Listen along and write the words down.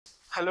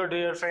Hello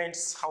dear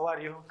friends, how are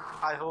you?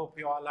 I hope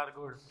you all are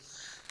good.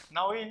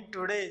 Now in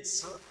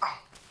today's,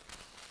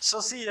 so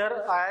see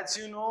here, as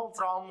you know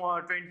from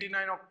 29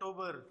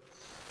 October,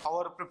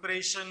 our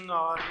preparation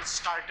is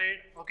started,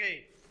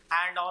 okay,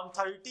 and on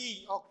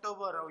 30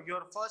 October,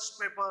 your first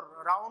paper,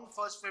 round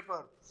first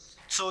paper,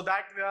 so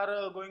that we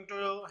are going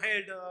to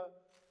head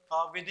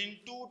within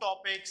two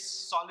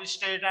topics, solid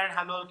state and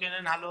halocene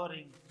and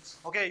haloring.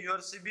 Okay, your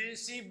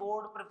CBSE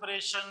board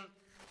preparation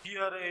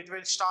here it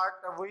will start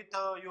with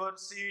your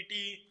CET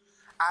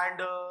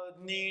and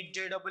NEET,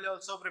 JEE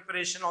also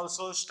preparation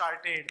also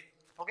started.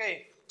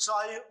 Okay, so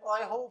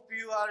I hope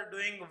you are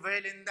doing well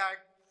in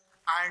that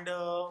and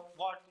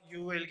what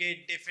you will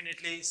get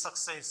definitely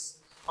success.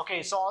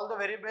 Okay, so all the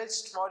very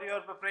best for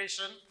your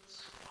preparation,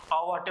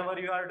 whatever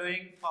you are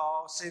doing,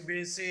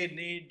 CBSE,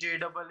 NEET,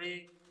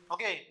 JEE,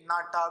 okay,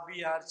 NATA,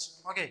 BArch,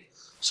 okay.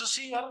 So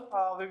see here,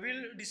 we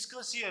will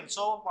discuss here.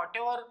 So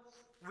whatever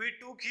we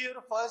took here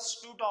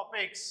first two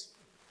topics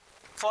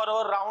for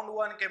our round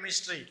one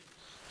chemistry.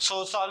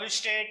 So solid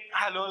state,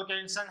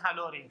 haloalkanes and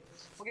haloring.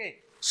 Okay.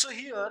 So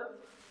here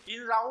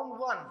in round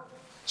one,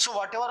 so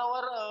whatever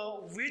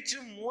our which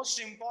most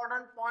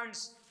important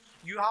points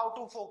you have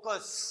to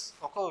focus.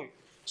 Okay.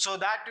 So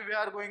that we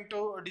are going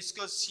to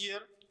discuss here.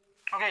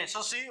 Okay.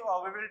 So see,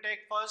 we will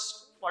take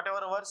first whatever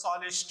our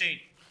solid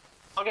state.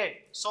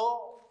 Okay.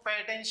 So pay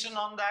attention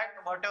on that.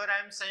 Whatever I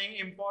am saying,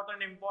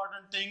 important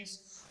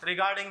things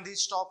regarding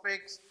these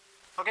topics.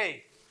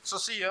 Okay. So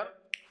see here.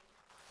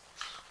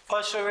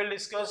 First, we will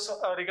discuss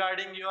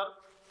regarding your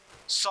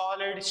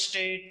solid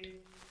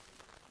state.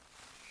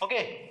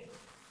 Okay.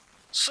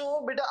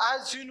 So, but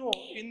as you know,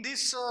 in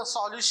this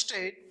solid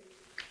state,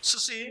 so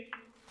see,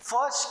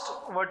 first,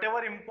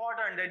 whatever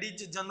important, that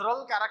is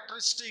general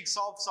characteristics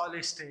of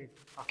solid state.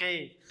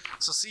 Okay.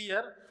 So, see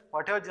here,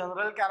 whatever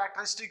general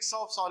characteristics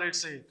of solid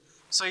state.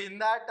 So, in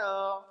that,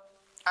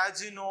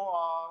 as you know,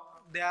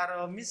 there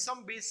are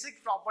some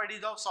basic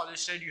properties of solid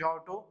state you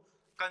have to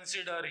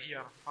consider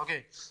here.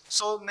 Okay.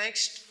 So,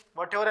 next,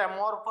 whatever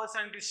amorphous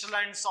and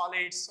crystalline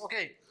solids.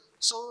 Okay.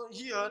 So,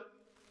 here,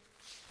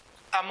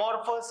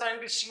 amorphous and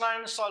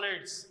crystalline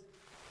solids,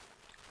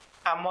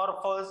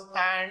 amorphous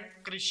and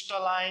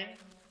crystalline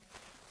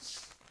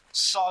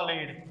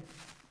solid.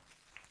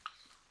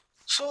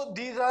 So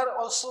these are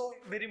also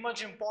very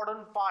much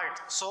important part.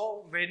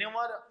 So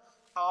whenever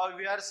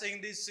we are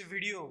seeing this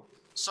video,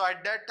 so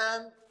at that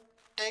time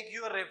take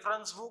your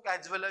reference book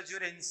as well as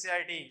your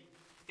NCERT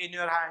in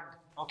your hand.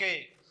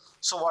 Okay.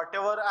 So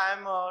whatever I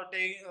am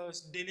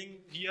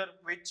dealing here,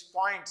 which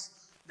points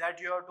that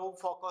you have to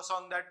focus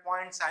on that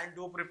points and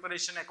do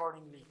preparation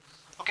accordingly.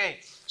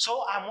 Okay.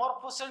 So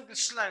amorphous and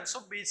crystalline.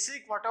 So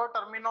basic whatever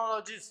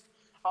terminologies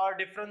or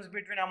difference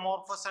between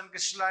amorphous and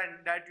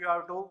crystalline that you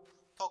have to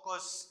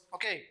focus.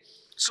 Okay.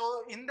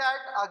 So in that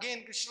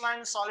again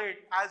crystalline solid,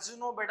 as you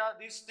know better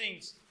these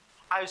things,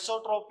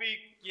 isotropic,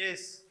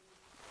 yes,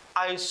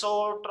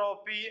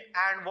 isotropy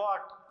and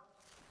what?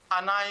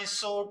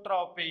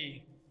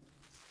 Anisotropy.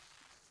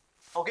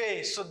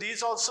 Okay, so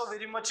these also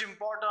very much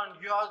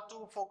important. You have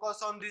to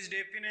focus on this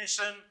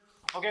definition.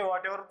 Okay,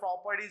 whatever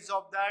properties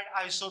of that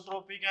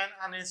isotropic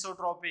and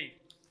anisotropy.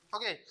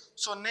 Okay,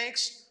 so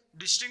next,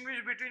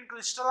 distinguish between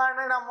crystalline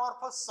and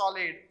amorphous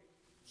solid.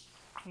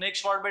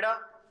 Next what beta?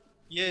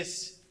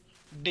 Yes,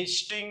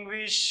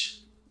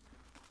 distinguish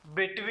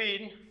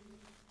between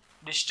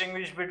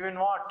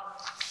what?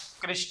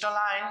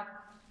 Crystalline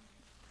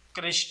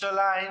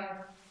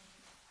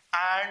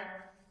and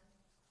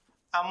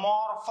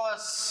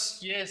amorphous,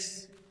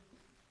 yes,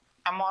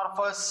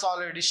 amorphous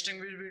solid.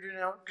 Distinguish between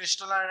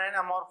crystalline and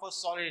amorphous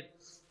solid.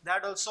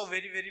 That also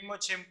very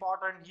much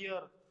important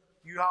here.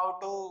 You have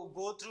to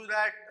go through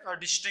that,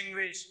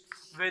 distinguish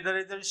whether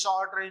it is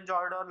short range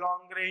order,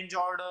 long range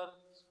order.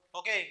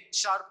 Okay,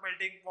 sharp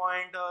melting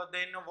point,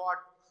 then what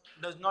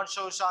does not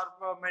show sharp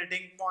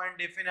melting point,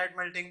 definite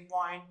melting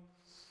point,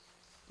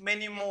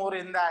 many more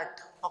in that.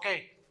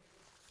 Okay.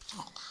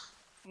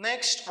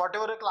 Next,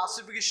 whatever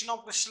classification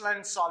of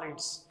crystalline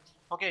solids.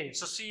 Okay,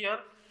 so see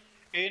here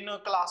in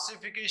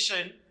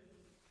classification,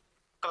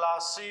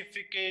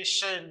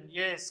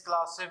 yes,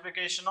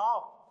 classification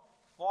of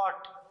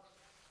what?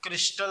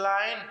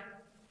 Crystalline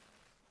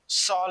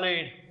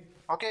solid.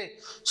 Okay,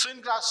 so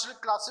in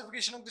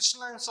classification of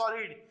crystalline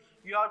solid,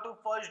 you have to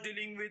first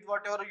dealing with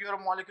whatever your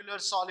molecular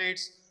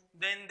solids,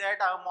 then that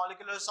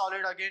molecular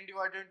solid again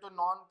divided into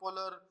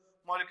non-polar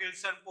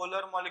molecules and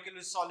polar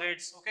molecular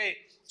solids. Okay,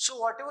 so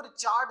whatever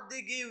chart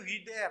they gave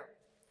there,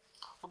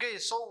 okay,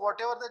 so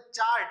whatever the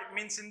chart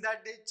means, in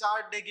that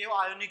chart they gave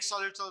ionic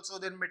solids also,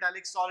 then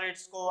metallic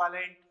solids,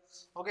 covalent,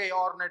 okay,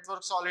 or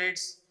network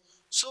solids.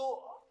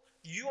 So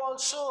you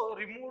also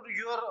remove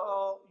your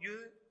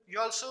you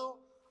also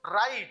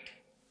write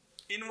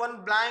in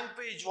one blank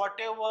page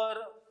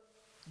whatever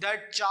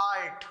that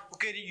chart.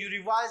 Okay, you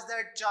revise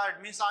that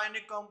chart, means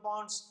ionic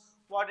compounds,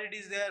 what it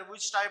is there,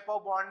 which type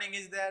of bonding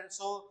is there,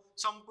 so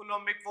some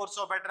coulombic force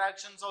of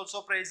attractions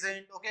also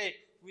present. Okay,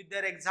 with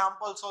their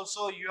examples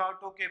also you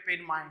have to keep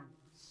in mind.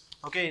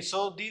 Okay,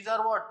 so these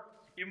are what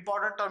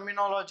important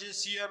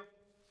terminologies here.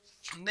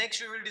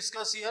 Next we will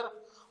discuss here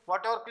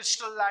whatever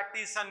crystal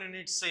lattice and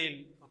unit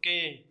cell.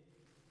 Okay,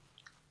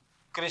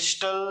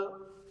 crystal,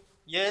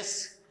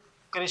 yes,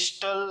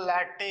 crystal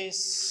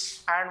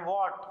lattice and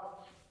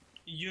what,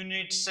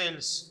 unit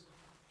cells.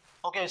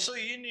 Okay, so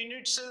in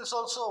unit cells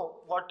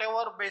also,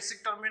 whatever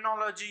basic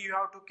terminology you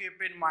have to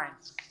keep in mind.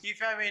 If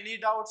you have any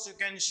doubts, you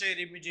can share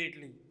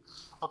immediately.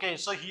 Okay,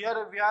 so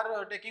here we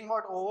are taking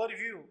what,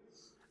 overview,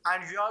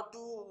 and you have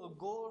to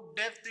go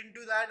depth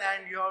into that,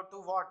 and you have to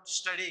what,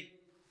 study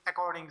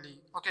accordingly.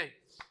 Okay,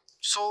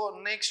 so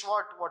next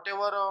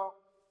whatever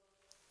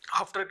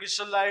after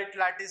crystal light,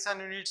 lattice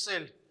and unit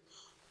cell,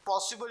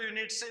 possible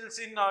unit cells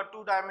in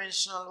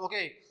two-dimensional.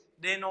 Okay,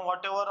 then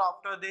whatever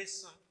after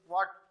this,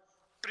 what,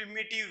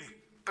 primitive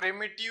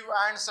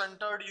and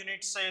centered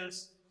unit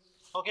cells.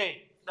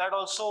 Okay, that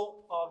also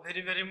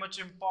very much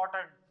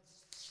important.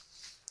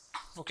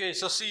 Okay,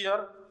 so see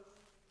here,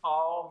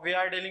 we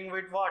are dealing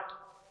with what,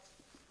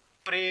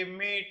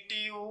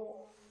 primitive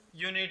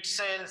unit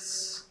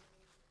cells,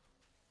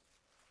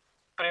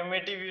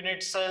 primitive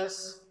unit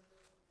cells.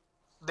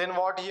 Then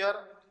what here,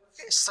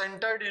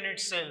 centered unit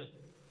cell,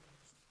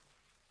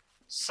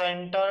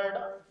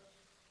 centered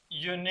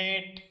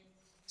unit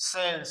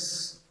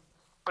cells,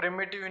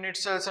 primitive unit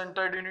cell,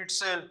 centered unit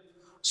cell.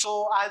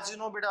 So as you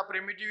know beta,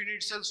 primitive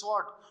unit cells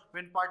what,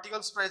 when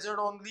particles present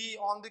only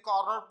on the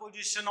corner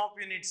position of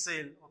unit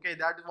cell. Okay,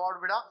 that is what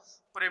beta,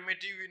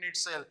 primitive unit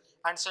cell.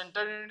 And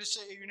centered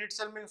unit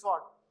cell means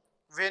what,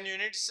 when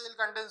unit cell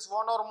contains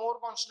one or more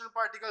constant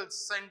particles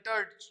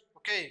centered.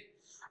 Okay,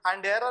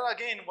 and there are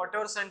again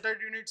whatever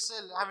centered unit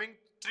cell having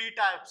three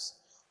types.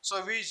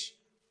 So which,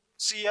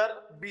 see here,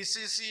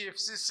 BCC,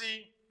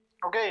 FCC.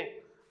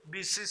 Okay,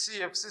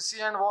 BCC,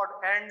 FCC and what,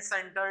 end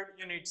centered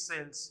unit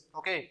cells.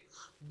 Okay,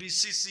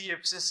 BCC,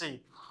 FCC.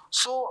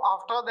 So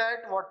after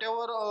that,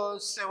 whatever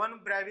 7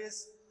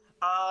 Bravis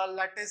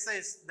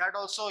lattices, that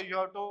also you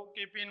have to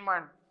keep in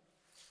mind.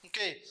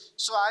 Okay,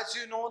 so as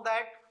you know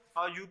that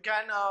you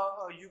can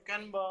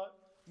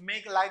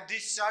make like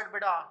this chart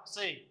beta,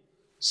 say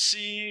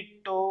C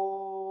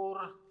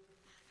tor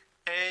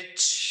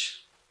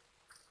H.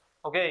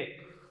 Okay,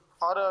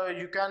 or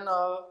you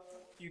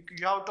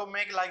have to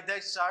make like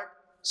that chart,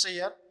 say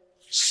here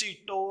C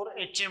tor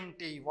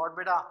HMT. What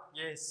beta?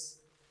 Yes,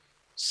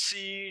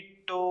 C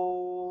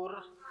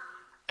tor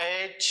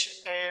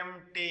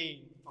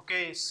HMT.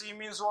 Okay, C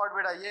means what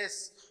beta?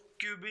 Yes,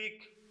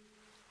 cubic.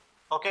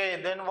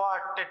 Okay, then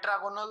what,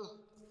 tetragonal.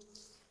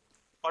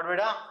 What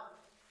beta?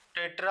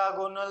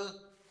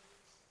 Tetragonal.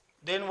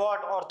 Then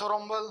what,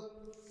 orthorhombic,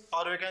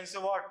 or we can say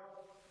what,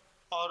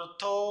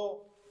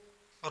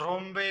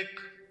 orthorhombic.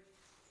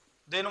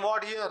 Then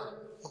what here,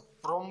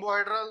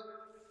 rhombohedral.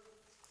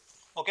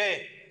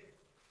 Okay,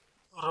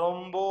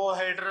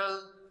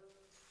 rhombohedral.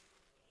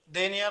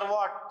 Then here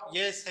what,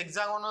 yes,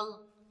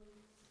 hexagonal.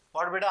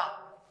 What beta?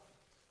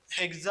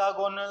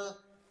 Hexagonal.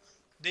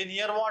 Then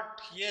here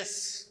what,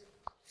 yes,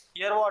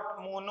 here what,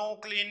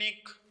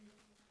 monoclinic.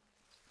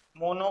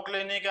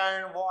 Monoclinic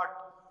and what,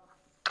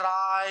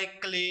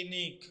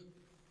 triclinic.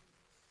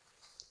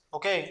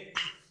 Okay,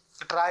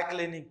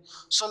 triclinic.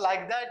 So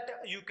like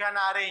that you can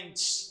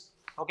arrange.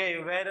 Okay,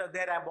 where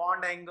there are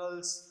bond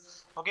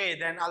angles. Okay,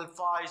 then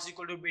alpha is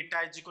equal to beta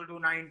is equal to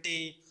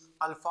 90,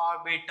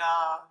 alpha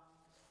beta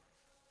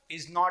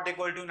is not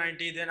equal to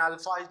 90, then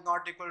alpha is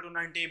not equal to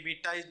 90,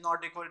 beta is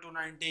not equal to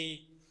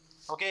 90.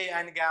 Okay,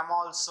 and gamma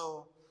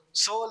also.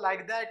 So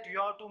like that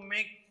you have to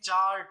make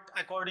chart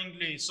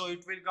accordingly. So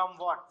it will come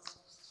what,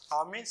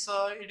 means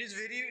it is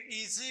very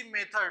easy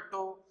method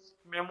to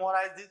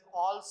memorize this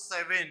all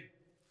 7.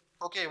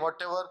 Okay,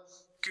 whatever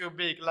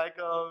cubic, like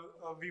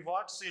we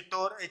what,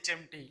 CTOR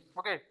HMT.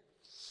 Okay,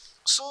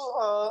 so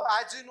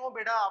as you know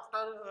beta,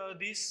 after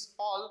this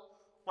all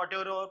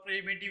whatever our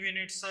primitive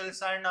unit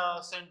cells and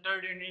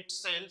centered unit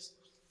cells,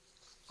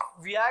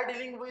 we are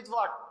dealing with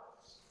what,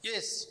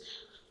 yes,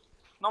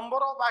 number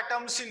of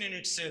atoms in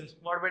unit cell.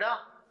 What beta?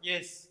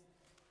 Yes,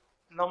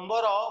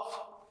 number of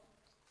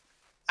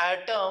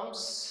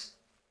atoms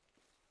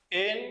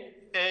in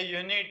a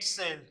unit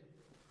cell.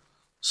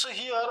 So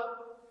here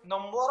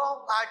number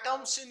of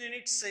atoms in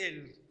unit cell.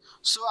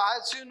 So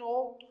as you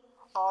know,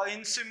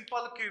 in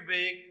simple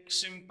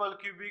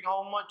cubic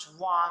how much,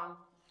 1.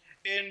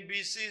 In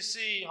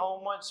BCC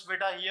how much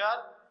beta here?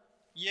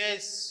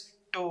 Yes,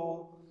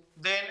 2.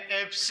 Then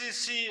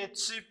FCC,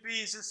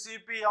 HCP,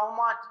 CCP how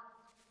much?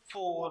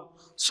 4.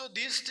 So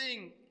this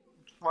thing,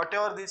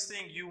 whatever this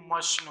thing, you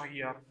must know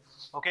here.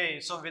 Okay,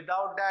 so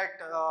without that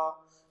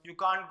you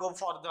can't go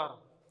further.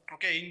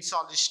 Okay, in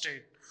solid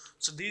state.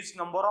 So these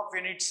number of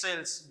unit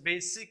cells,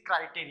 basic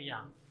criteria.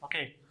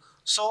 Okay,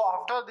 so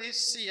after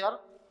this here,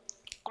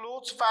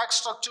 closed pack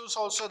structures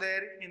also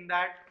there in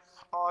that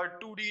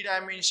 2D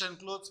dimension,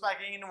 closed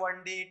packing in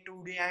 1D,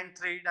 2D and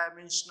 3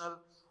 dimensional.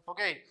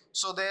 Okay,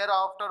 so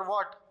thereafter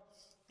what,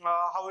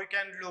 how we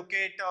can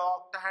locate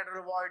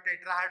octahedral void,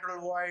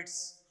 tetrahedral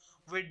voids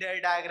with their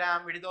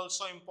diagram. It is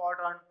also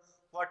important.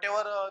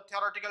 Whatever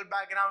theoretical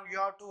background you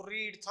have to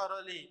read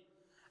thoroughly,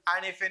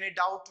 and if any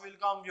doubt will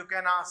come, you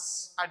can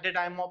ask at the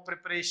time of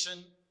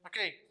preparation.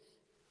 Okay.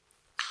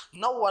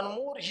 Now one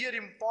more here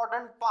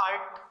important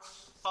part,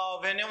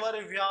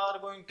 whenever we are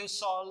going to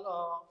solve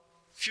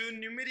few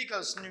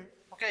numericals,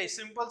 okay,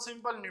 simple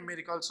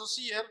numericals. So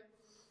see here,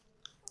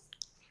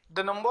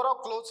 the number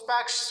of close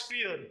packed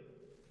sphere,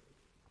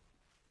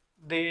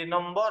 the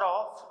number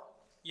of,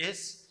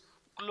 yes,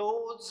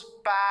 close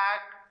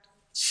packed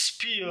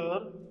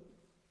sphere,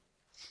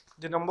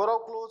 the number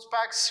of close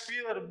packed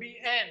sphere be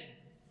n,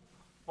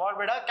 what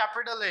beta,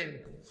 capital N.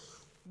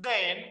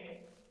 Then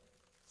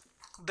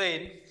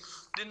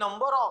the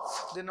number of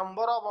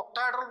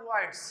octahedral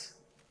voids,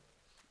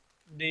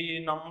 the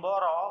number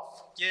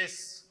of,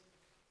 yes,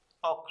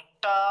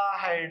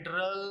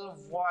 octahedral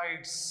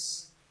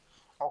voids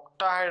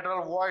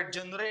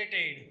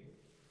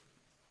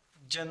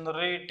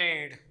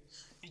generated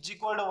is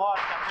equal to what,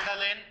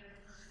 capital N,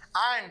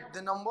 and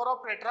the number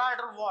of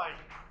tetrahedral void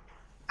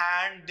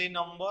and the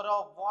number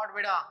of what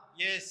beta,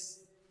 yes,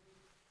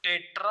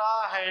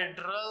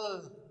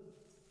 tetrahedral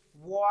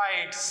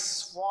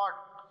voids what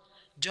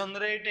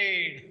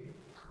generated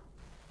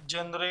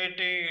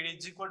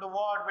is equal to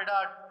what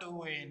beta,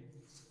 2n.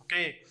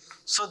 Okay,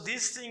 so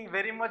this thing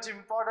very much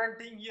important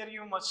thing here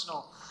you must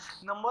know.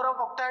 Number of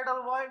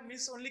octahedral void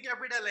means only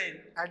capital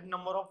N, and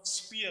number of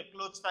sphere,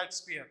 closed packed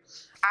sphere,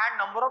 and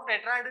number of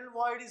tetrahedral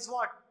void is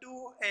what,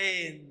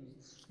 2n,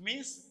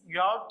 means you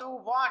have to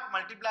what,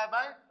 multiply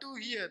by 2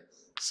 here.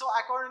 So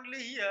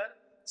accordingly here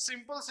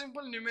simple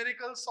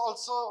numericals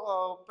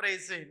also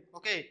present.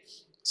 Okay,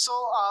 so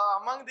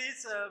among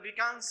these we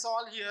can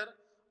solve here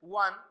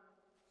one.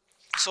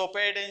 So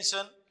pay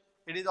attention,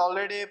 it is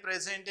already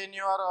present in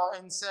your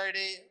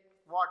NCERT,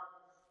 what,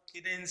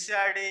 in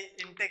NCERT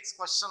in text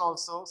question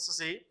also. So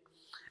see,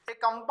 a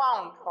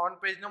compound on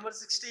page number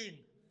 16,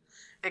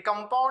 a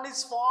compound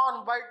is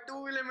formed by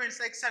two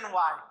elements x and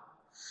y.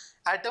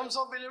 Atoms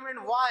of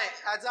element y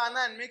as an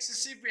anion makes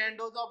CP, and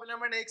those of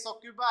element x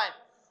occupy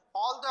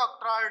all the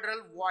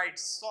octahedral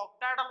voids. So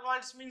octahedral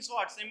voids means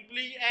what,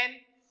 simply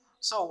n.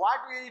 So what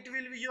it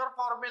will be your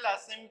formula,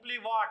 simply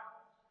what,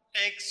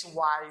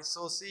 xy.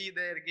 So see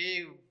there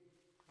gave.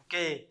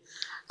 Okay,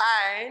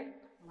 and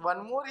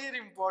one more here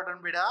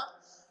important beta,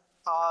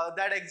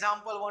 that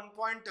example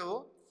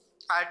 1.2,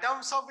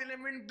 atoms of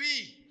element B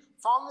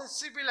form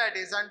CP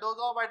lattice, and those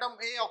of atom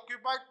A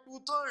occupy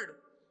two-third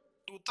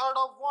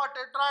of what,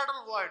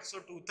 tetrahedral void. So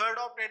two-third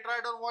of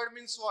tetrahedral void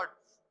means what,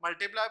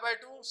 multiply by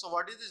 2. So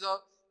what is this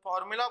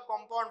formula of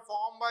compound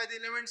formed by the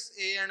elements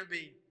A and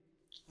B.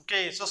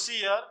 Okay, so see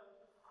here,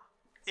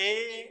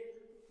 A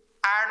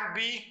and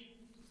B.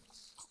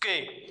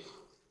 Okay,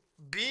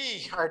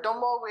 B, atom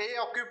of A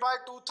occupy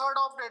two-third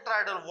of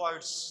tetrahedral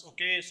voids.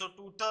 Okay, so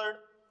two-third.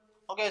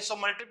 Okay, so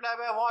multiply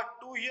by what,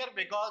 2 here,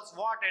 because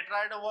what,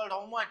 tetrahedral void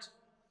how much?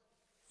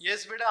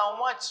 Yes beta, how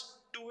much,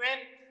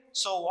 2n.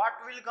 So what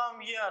will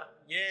come here?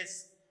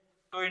 Yes,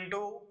 2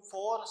 into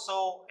 4.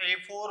 So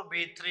A4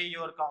 B3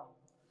 your count.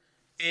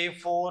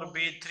 A4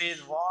 B3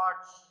 is what?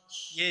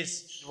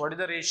 Yes, what is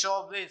the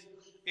ratio of this?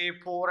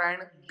 A4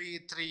 and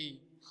B3.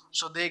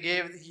 So they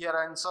gave here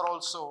answer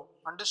also.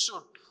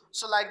 Understood?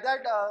 So like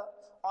that,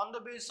 on the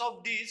basis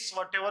of this,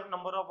 whatever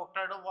number of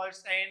octahedral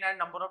voids n and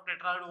number of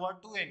tetrahedral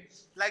void 2n,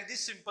 like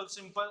this simple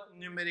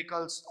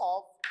numericals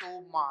of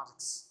 2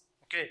 marks.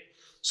 Okay,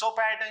 so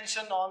pay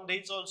attention on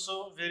this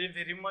also,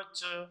 very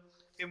much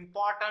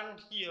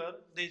important here,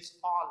 this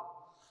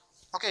all.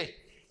 Okay,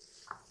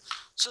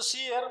 so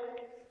see here,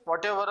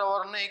 whatever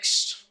our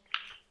next.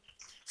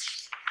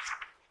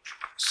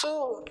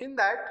 So in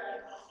that,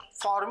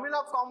 formula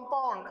of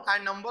compound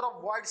and number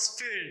of voids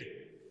filled.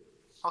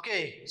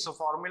 Okay, so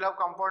formula of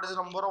compound is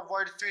number of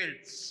void filled.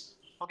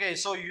 Okay,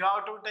 so you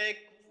have to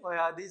take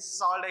these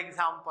solved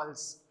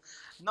examples.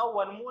 Now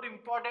one more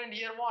important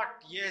here,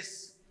 what?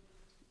 Yes,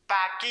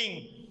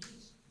 packing.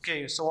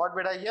 Okay, so what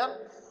beta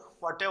here?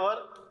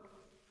 Whatever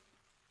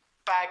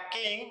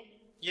packing,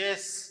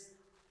 yes,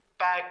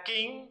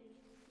 packing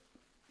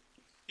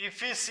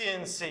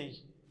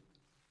efficiency.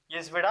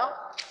 Yes beta,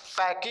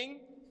 packing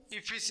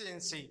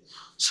efficiency.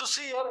 So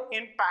see here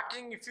in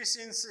packing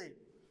efficiency,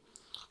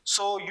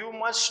 so you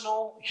must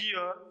know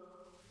here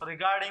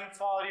regarding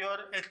for your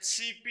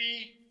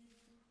HCP,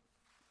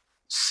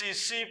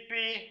 CCP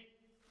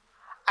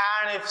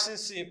and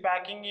FCC,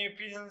 packing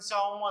efficiency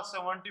almost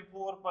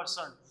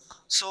 74%.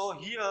 So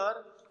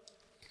here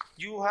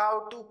you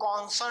have to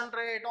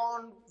concentrate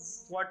on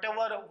whatever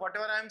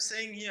I am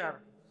saying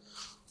here.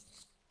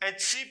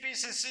 HCP,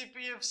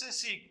 CCP,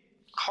 FCC,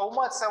 how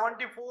much?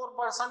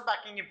 74%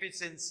 packing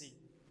efficiency.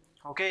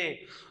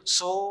 Okay,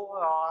 so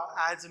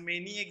as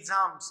many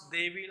exams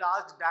they will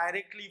ask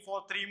directly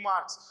for 3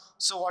 marks.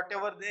 So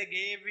whatever they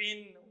gave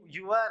in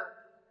your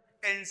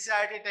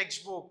NCERT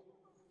textbook.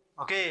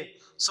 Okay,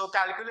 so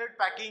calculate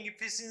packing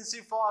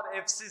efficiency for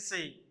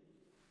FCC,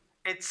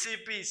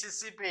 HCP,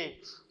 CCP.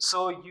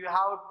 So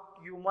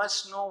you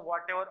must know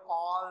whatever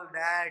all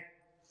that,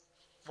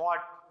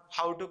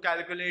 how to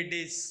calculate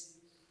this.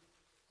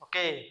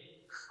 Okay,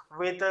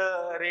 with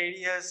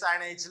radius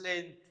and edge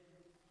length.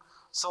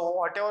 So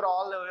whatever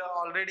all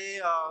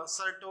already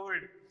sir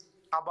told,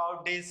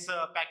 about this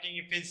packing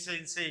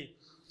efficiency.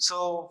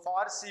 So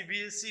for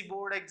CBSE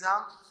board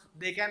exam,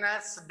 they can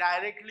ask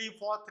directly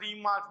for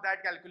 3 marks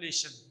that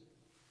calculation.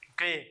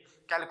 Okay,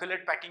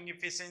 calculate packing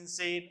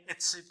efficiency,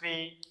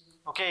 HCP.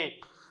 Okay,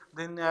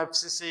 then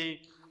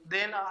FCC.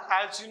 Then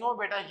as you know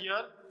better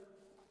here,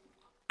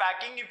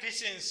 packing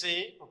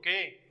efficiency.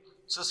 Okay,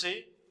 so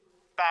see,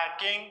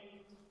 packing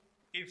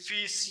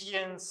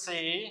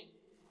efficiency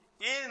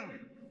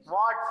in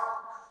what?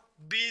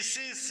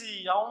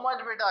 BCC. How much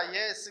beta?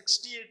 Yes,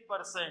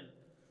 68%.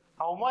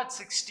 How much?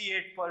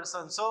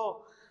 68%.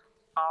 So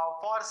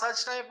for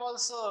such type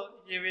also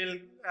they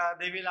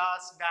will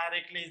ask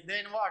directly.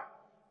 Then what?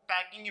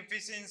 Packing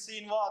efficiency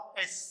in what?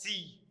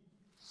 SC.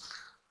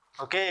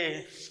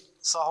 Okay.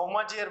 So how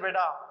much here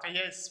beta?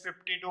 Yes,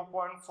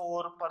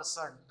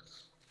 52.4%.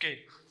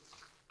 Okay.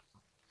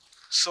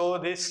 So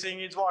this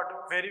thing is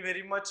what?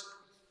 Very much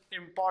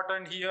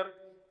important here.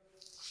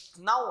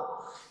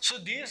 Now, so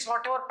this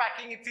whatever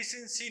packing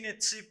efficiency in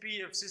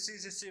HCP,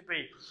 FCC,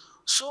 CCP.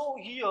 So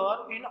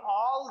here in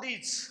all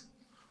these,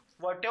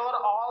 whatever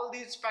all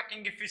these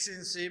packing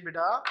efficiency,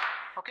 beta,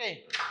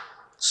 okay.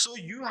 So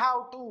you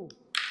have to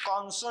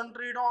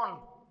concentrate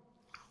on.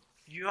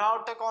 You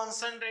have to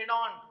concentrate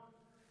on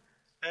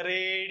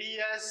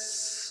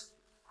radius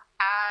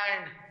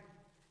and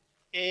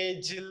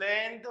edge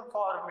length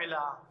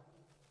formula.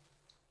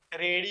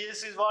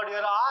 Radius is what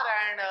your R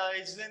and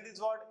edge length is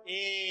what?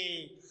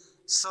 A.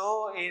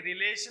 So a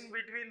relation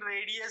between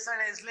radius and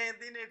edge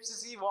length in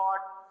FCC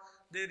what?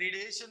 The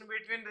relation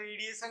between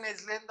radius and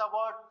edge length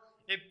about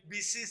if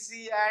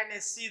BCC and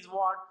SC is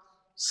what?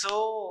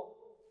 So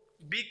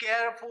be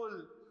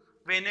careful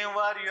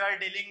whenever you are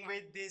dealing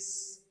with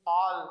this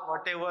all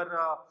whatever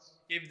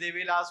if they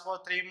will ask for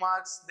 3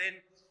 marks,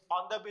 then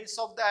on the basis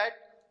of that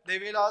they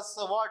will ask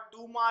what?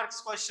 2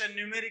 marks question,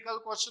 numerical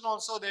question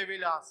also they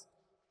will ask.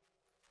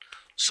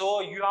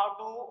 So you have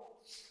to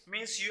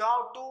you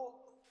have to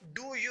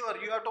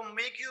you have to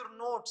make your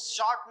notes,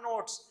 short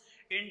notes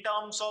in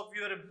terms of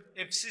your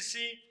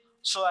FCC.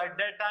 So at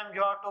that time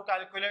you have to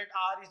calculate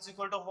R is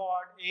equal to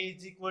what, A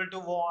is equal to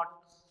what.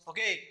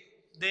 Okay,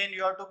 then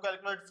you have to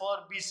calculate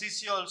for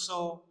BCC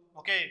also.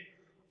 Okay,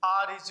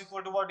 R is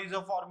equal to what is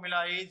the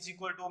formula, A is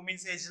equal to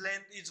means edge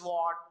length is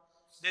what.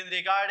 Then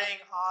regarding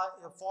R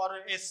for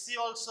SC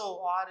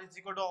also, R is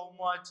equal to how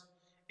much,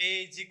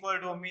 A is equal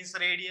to means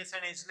radius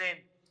and edge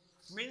length.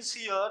 Means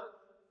here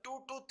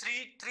 2 to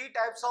 3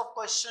 types of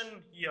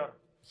question here.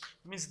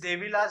 Means they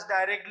will ask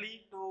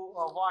directly to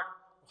what,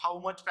 how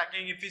much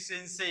packing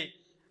efficiency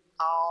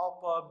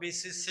of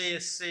BCC,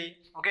 SC.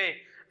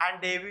 Okay,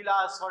 and they will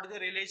ask what is the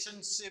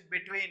relationship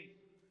between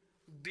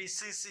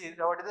BCC,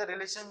 what is the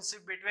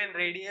relationship between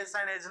radius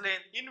and edge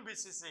length in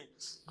BCC.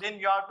 Then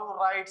you have to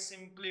write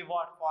simply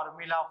what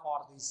formula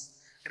for this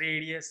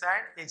radius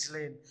and edge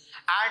length,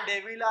 and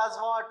they will ask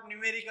what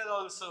numerical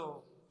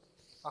also.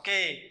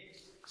 Okay,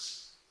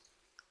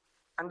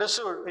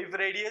 understood? If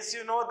radius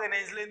you know, then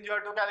edge length you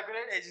have to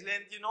calculate, edge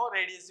length you know,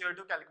 radius you have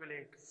to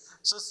calculate.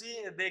 So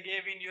see, they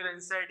gave in your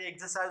NCERT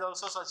exercise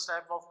also such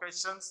type of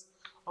questions.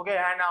 Okay,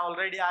 and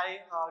already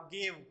I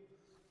gave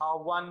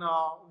one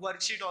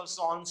worksheet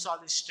also on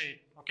solid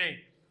state.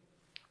 Okay,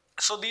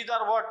 so these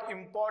are what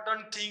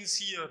important things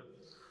here.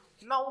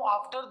 Now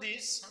after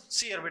this,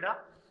 see here beta,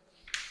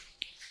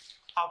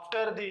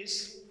 after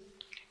this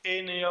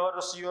in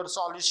your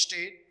solid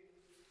state,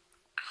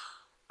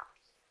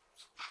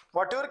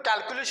 whatever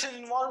calculation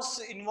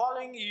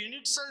involving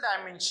unit cell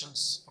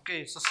dimensions.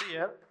 Okay, so see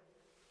here,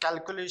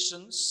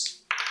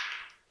 calculations,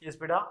 yes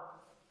beta,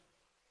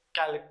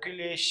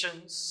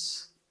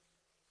 calculations,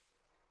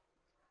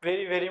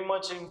 very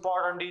much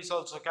important is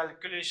also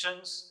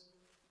calculations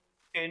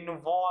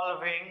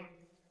involving,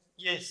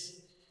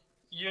 yes,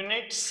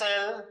 unit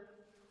cell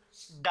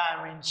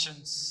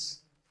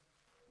dimensions.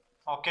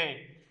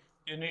 Okay,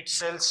 unit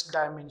cells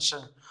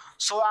dimension.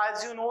 So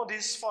as you know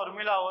this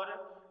formula, our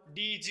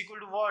D is equal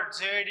to what,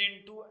 Z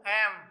into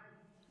M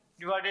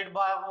divided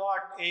by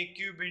what, A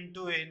cube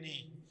into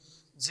Na.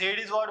 Z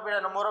is what, beta,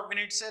 number of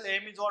unit cell,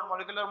 M is what,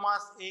 molecular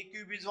mass, A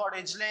cube is what,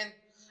 edge length,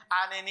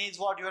 and Na is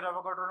what, your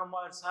Avogadro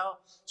numbers have.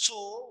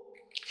 So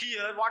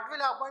here what will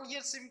happen,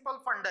 here simple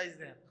funda is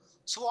there.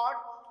 So what,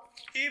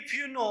 if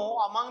you know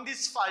among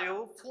these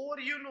 5, 4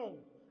 you know,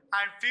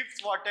 and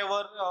 5th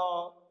whatever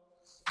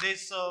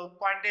this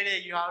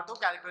quantity you have to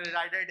calculate,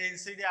 either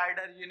density,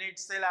 either unit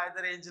cell,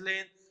 either edge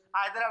length,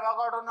 either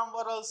Avogadro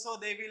number also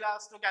they will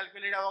ask to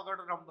calculate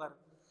Avogadro number.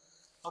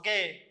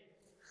 Okay,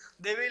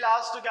 they will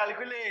ask to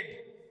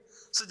calculate.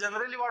 So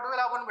generally what will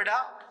happen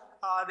beta,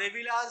 they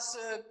will ask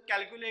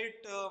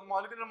calculate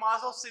molecular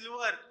mass of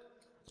silver.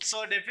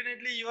 So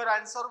definitely your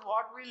answer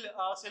what will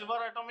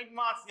silver atomic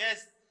mass,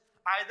 yes,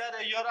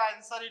 either your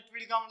answer it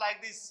will come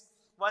like this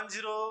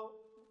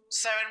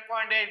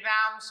 107.8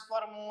 grams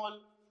per mole.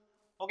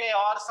 Okay,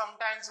 or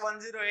sometimes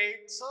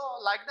 108. So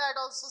like that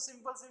also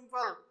simple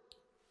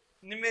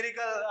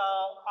numerical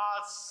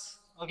asks.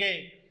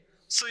 Okay,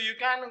 so you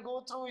can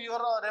go through your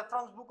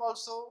reference book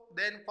also.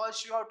 Then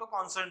first you have to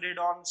concentrate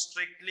on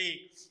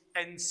strictly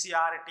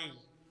NCERT.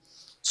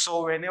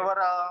 So whenever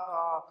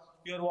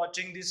you're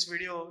watching this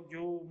video,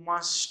 you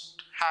must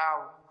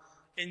have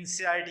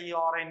NCRT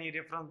or any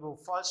reference book.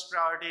 First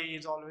priority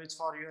is always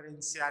for your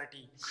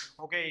NCRT.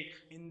 Okay,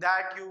 in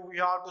that you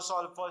have to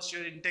solve first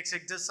your in-text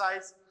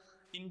exercise,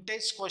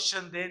 in-text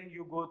question, then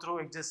you go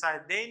through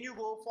exercise, then you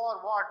go for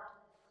what?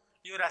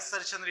 Your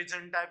assertion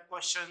reason type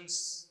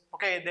questions.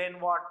 Okay, then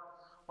what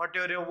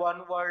your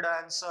one word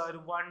answer,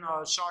 one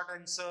short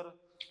answer,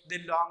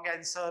 then long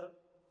answer.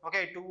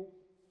 Okay, two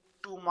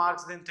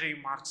marks, then 3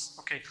 marks.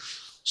 Okay,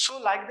 so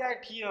like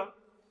that here,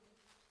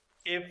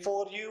 if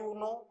for you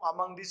know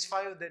among these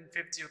five, then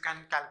fifth you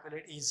can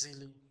calculate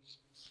easily.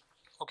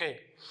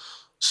 Okay,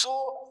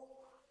 so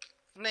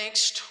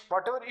next,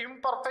 whatever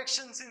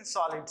imperfections in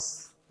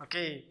solids.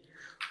 Okay,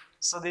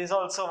 so this is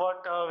also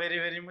what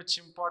very much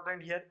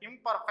important here,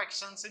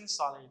 imperfections in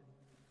solid.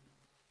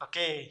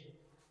 Okay,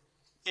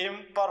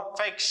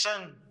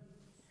 imperfection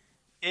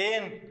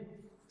in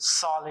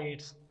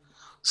solid.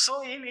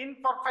 So in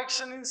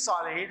imperfection in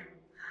solid,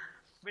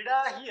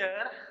 beta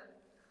here,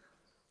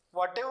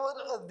 whatever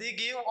they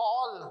give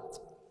all,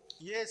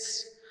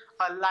 yes,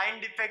 a line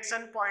defects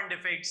and point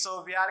defects.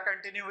 So we are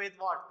continuing with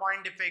what?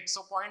 Point defects.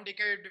 So point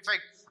defect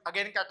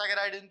again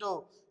categorized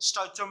into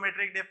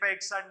stoichiometric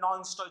defects and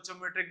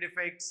non-stoichiometric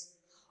defects.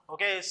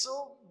 Okay,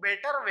 so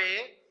better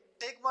way,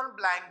 take one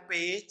blank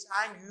page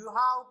and you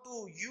have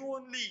to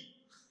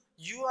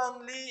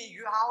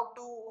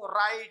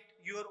write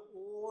your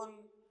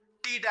own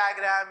T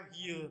diagram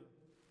here,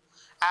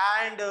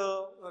 and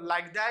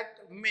like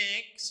that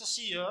make, so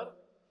here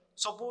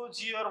suppose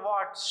here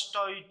what?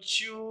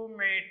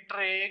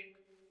 Stoichiometric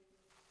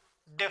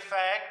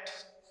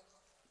defect.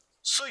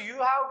 So you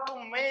have to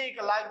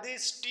make like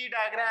this T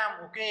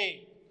diagram.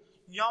 Okay,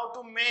 you have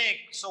to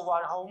make, so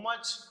what, how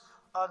much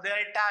there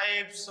are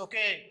types.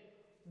 Okay,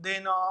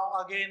 then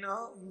again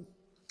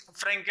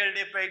Frankel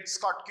defect,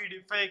 Schottky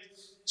defect.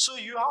 So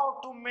you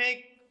have to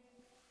make,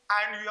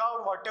 and you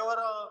have whatever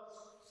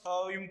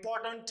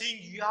important thing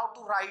you have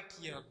to write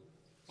here.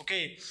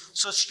 Okay,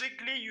 so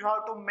strictly you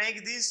have to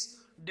make this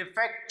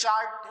defect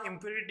chart,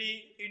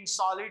 impurity in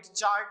solid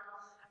chart,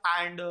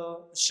 and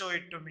show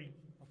it to me.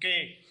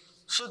 Okay,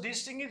 so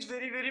this thing is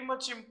very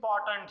much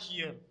important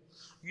here.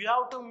 You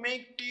have to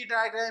make T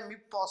diagram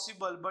if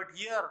possible, but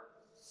here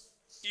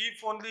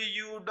if only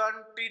you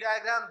done T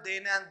diagram,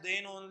 then and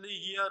then only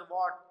here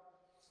what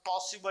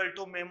possible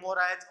to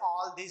memorize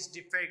all these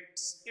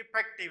defects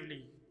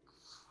effectively.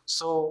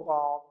 So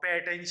pay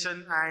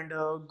attention and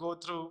go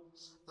through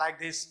like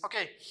this.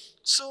 Okay,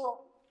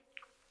 so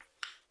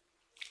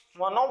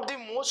one of the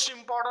most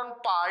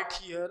important part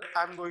here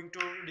I'm going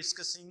to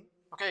discussing.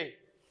 Okay,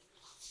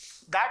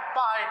 that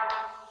part.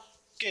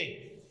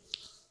 Okay,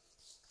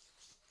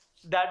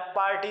 that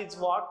part is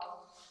what?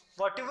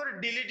 Whatever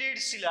deleted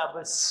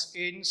syllabus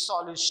in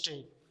solid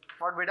state.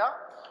 What beta?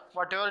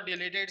 Whatever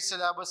deleted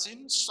syllabus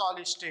in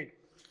solid state.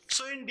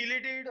 So in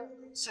deleted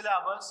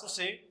syllabus, so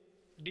say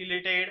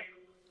deleted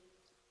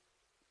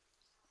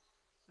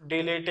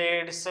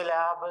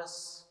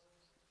syllabus.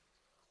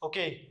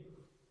 Okay,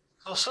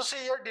 so say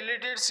here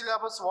deleted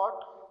syllabus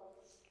what?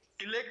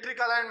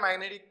 Electrical and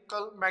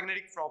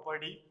magnetic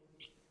property,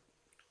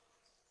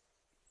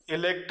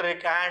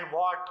 electric and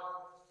what?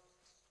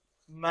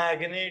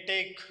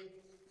 Magnetic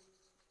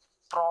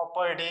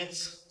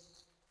properties.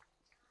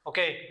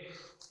 Okay,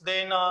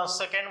 then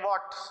second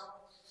what?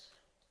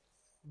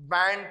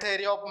 Band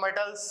theory of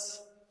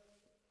metals,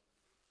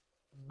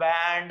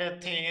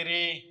 band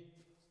theory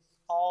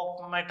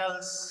of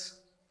metals.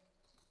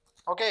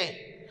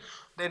 Okay,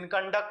 then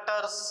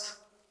conductors,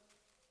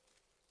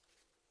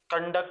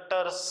 then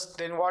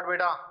what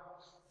beta?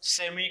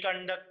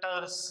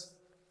 Semiconductors,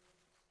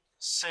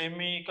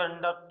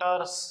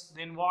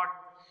 then what?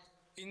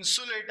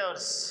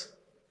 Insulators,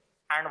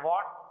 and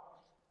what?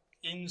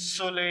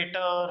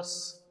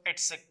 Insulators,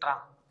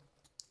 etc.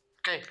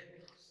 Okay,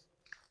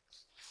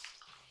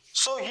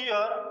 so here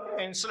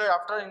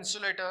after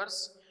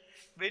insulators,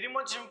 very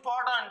much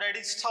important, that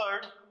is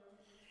third,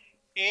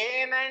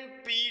 N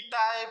and P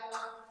type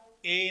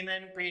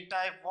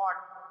what?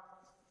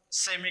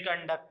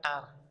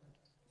 Semiconductor.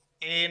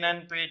 N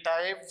and P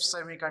type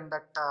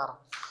semiconductor.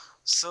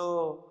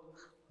 So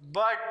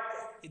but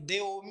they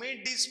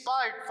omit this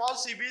part for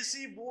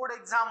CBSE board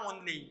exam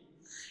only.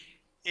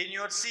 In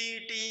your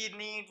CET,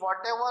 NEET,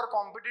 whatever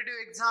competitive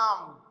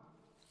exam,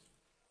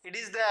 it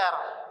is there.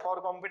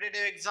 For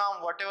competitive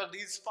exam, whatever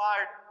this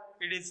part,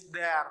 it is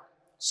there.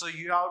 So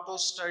you have to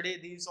study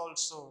these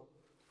also.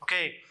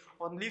 Okay,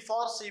 only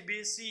for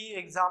CBSE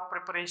exam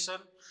preparation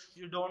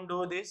you don't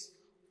do this,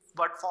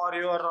 but for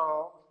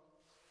your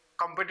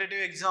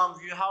competitive exam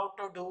you have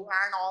to do,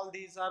 and all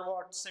these are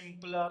what?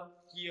 Simpler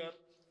here.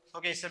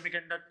 Okay,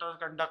 semiconductors,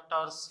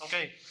 conductors.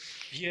 Okay,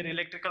 here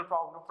electrical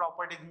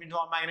properties means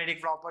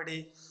magnetic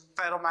property,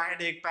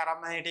 ferromagnetic,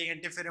 paramagnetic,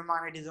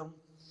 antiferromagnetism.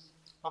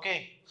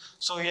 Okay,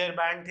 so here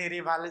band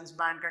theory, valence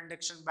band,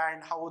 conduction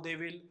band, how they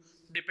will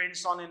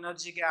depends on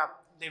energy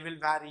gap, they will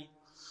vary.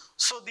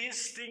 So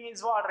this thing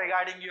is what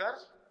regarding your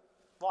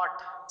what?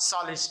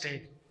 Solid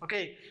state.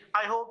 Okay,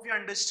 I hope you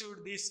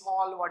understood this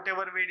all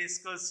whatever we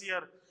discuss here,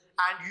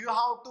 and you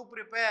have to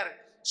prepare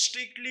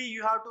strictly.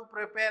 You have to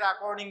prepare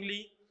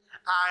accordingly,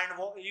 and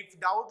if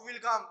doubt will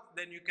come,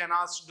 then you can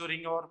ask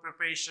during your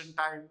preparation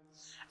time,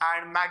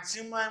 and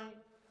maximum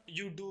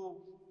you do.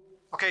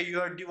 Okay,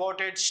 your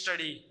devoted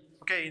study.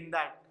 Okay, in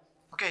that.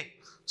 Okay,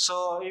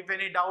 so if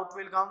any doubt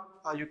will come,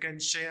 you can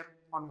share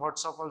on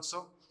WhatsApp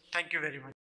also. Thank you very much.